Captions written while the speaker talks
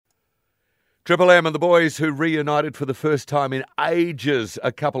Triple M and the boys who reunited for the first time in ages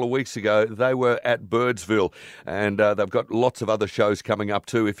a couple of weeks ago. They were at Birdsville, and they've got lots of other shows coming up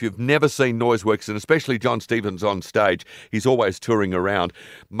too. If you've never seen Noiseworks, and especially John Stevens on stage, he's always touring around,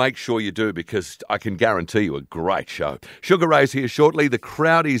 make sure you do, because I can guarantee you a great show. Sugar Ray's here shortly, the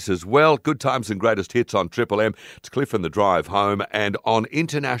Crowdies as well. Good times and greatest hits on Triple M. It's Cliff and the Drive Home, and on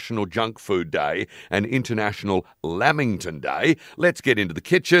International Junk Food Day and International Lamington Day, let's get into the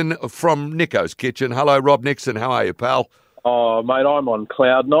kitchen from Nico's Kitchen. Hello, Rob Nixon. How are you, pal? Oh, mate, I'm on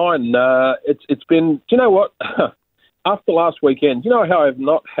cloud nine. It's been, do you know what? After last weekend, do you know how I've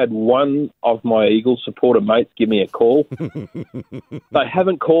not had one of my Eagles supporter mates give me a call? They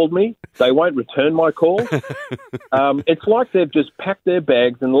haven't called me. They won't return my call. It's like they've just packed their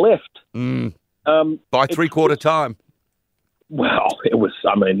bags and left. By three-quarter time. Well, it was,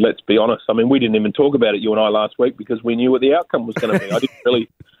 let's be honest. We didn't even talk about it, you and I, last week, because we knew what the outcome was going to be. I didn't really...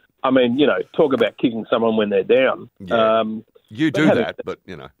 talk about kicking someone when they're down. Yeah. You do that, but.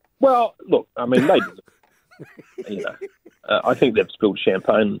 Well, look, they I think they've spilled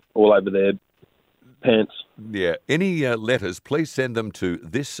champagne all over their pants. Yeah. Any letters, please send them to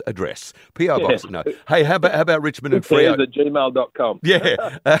this address. P.O. Box. No. Hey, how about Richmond and Freo? At gmail.com.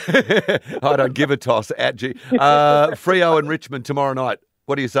 Yeah. I don't give a toss at Freo and Richmond tomorrow night.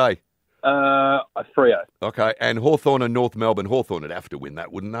 What do you say? Freo. Okay, and Hawthorn and North Melbourne. Hawthorn would have to win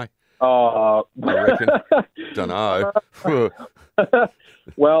that, wouldn't they? I reckon. Don't know.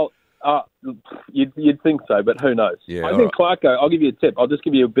 Well, you'd think so, but who knows? Yeah, I think Clarko, I'll give you a tip. I'll just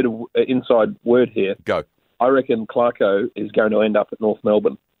give you a bit of inside word here. Go. I reckon Clarko is going to end up at North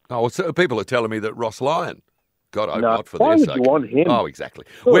Melbourne. Oh, so people are telling me that Ross Lyon. God, I hope not for their their sake. Why would you want him? Oh, exactly.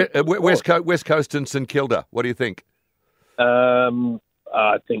 West Coast and St Kilda. What do you think?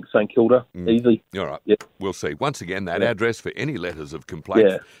 I think St Kilda, easy. All right, yeah. We'll see. Once again, that address for any letters of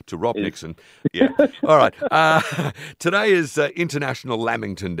complaint to Rob Nixon. Yeah. All right. Today is International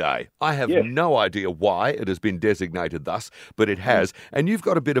Lamington Day. I have no idea why it has been designated thus, but it has. And you've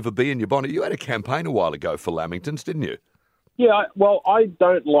got a bit of a bee in your bonnet. You had a campaign a while ago for Lamingtons, didn't you? Yeah, I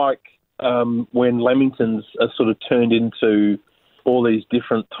don't like when Lamingtons are sort of turned into all these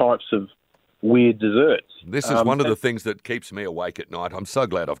different types of weird desserts. This is one of the things that keeps me awake at night. I'm so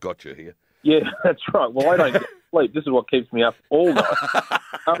glad I've got you here. Yeah, that's right. Well, I don't get sleep. This is what keeps me up all night.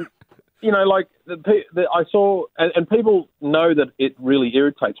 I saw, and people know that it really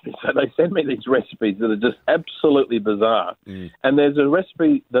irritates me, so they send me these recipes that are just absolutely bizarre. And there's a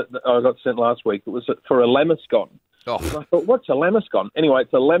recipe that I got sent last week that was for a lammascon. Oh. And I thought, what's a lammascon? Anyway,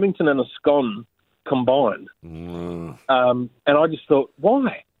 it's a lamington and a scone combined. And I just thought,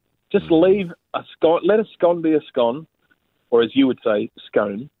 why? Just leave a scone, let a scone be a scone, or as you would say,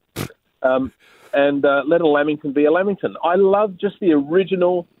 scone, and let a lamington be a lamington. I love just the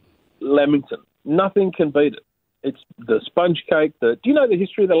original lamington. Nothing can beat it. It's the sponge cake. Do you know the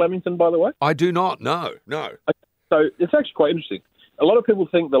history of the lamington, by the way? I do not. No. So it's actually quite interesting. A lot of people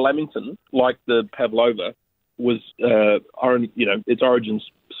think the lamington, like the pavlova, was its origins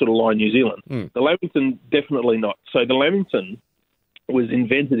sort of lie in New Zealand. The lamington, definitely not. So the lamington was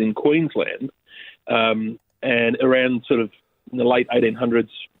invented in Queensland and around sort of in the late 1800s,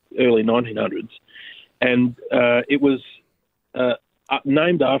 early 1900s. And it was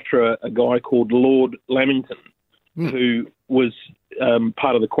named after a guy called Lord Lamington, who was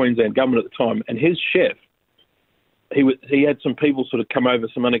part of the Queensland government at the time. And his chef, he had some people sort of come over,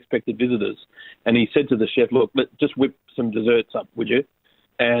 some unexpected visitors, and he said to the chef, look, just whip some desserts up, would you?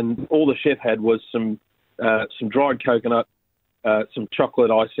 And all the chef had was some dried coconut, some chocolate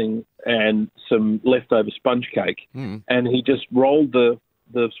icing, and some leftover sponge cake. And he just rolled the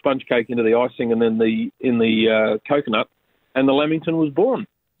sponge cake into the icing and then in the coconut, and the lamington was born.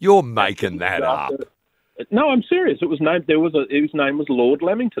 You're making that up. No, I'm serious. It was named. His name was Lord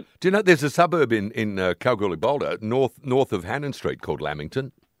Lamington. Do you know there's a suburb in Kalgoorlie-Boulder, north of Hannon Street, called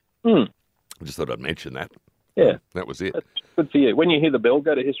Lamington? I just thought I'd mention that. Yeah. That was it. That's good for you. When you hear the bell,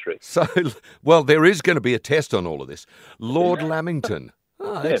 go to history. So, well, there is going to be a test on all of this. Lord Lamington.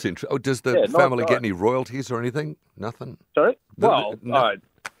 Oh, that's interesting. Oh, does the family get any royalties or anything? Nothing? Sorry? I don't know.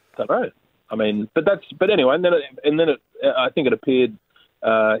 But anyway, and then it I think it appeared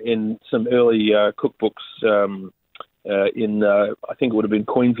in some early cookbooks in I think it would have been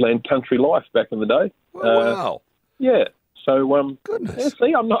Queensland Country Life back in the day. Oh, wow. Yeah. So, goodness.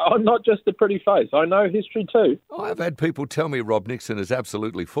 See, I'm not just a pretty face. I know history too. I've had people tell me Rob Nixon is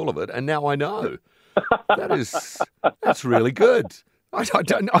absolutely full of it, and now I know. That's really good. I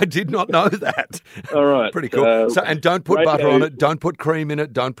did not know that. All right. Pretty cool. And don't put butter on it. Don't put cream in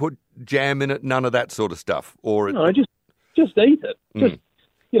it. Don't put jam in it. None of that sort of stuff. No, just eat it.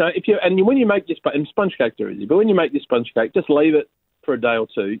 when you make your sponge cakes are easy, but when you make your sponge cake, just leave it for a day or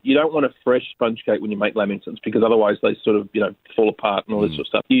two. You don't want a fresh sponge cake when you make lamingtons because otherwise they sort of fall apart and all this sort of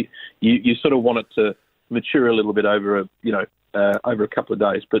stuff. You sort of want it to mature a little bit over a couple of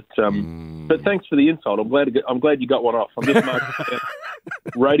days. But thanks for the insult. I'm glad you got one off. I'm just marking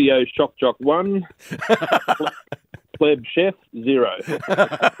Radio Shock Jock 1. Pleb Chef 0.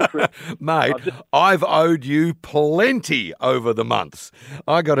 Mate, I've owed you plenty over the months.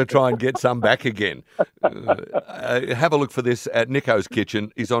 I got to try and get some back again. Have a look for this at Nico's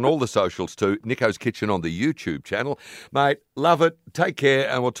Kitchen. He's on all the socials too. Nico's Kitchen on the YouTube channel. Mate, love it. Take care,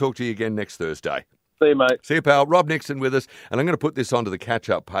 and we'll talk to you again next Thursday. See you, mate. See you, pal. Rob Nixon with us. And I'm going to put this onto the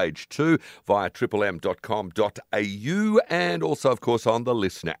catch-up page too via triplem.com.au and also, of course, on the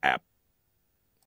Listener app.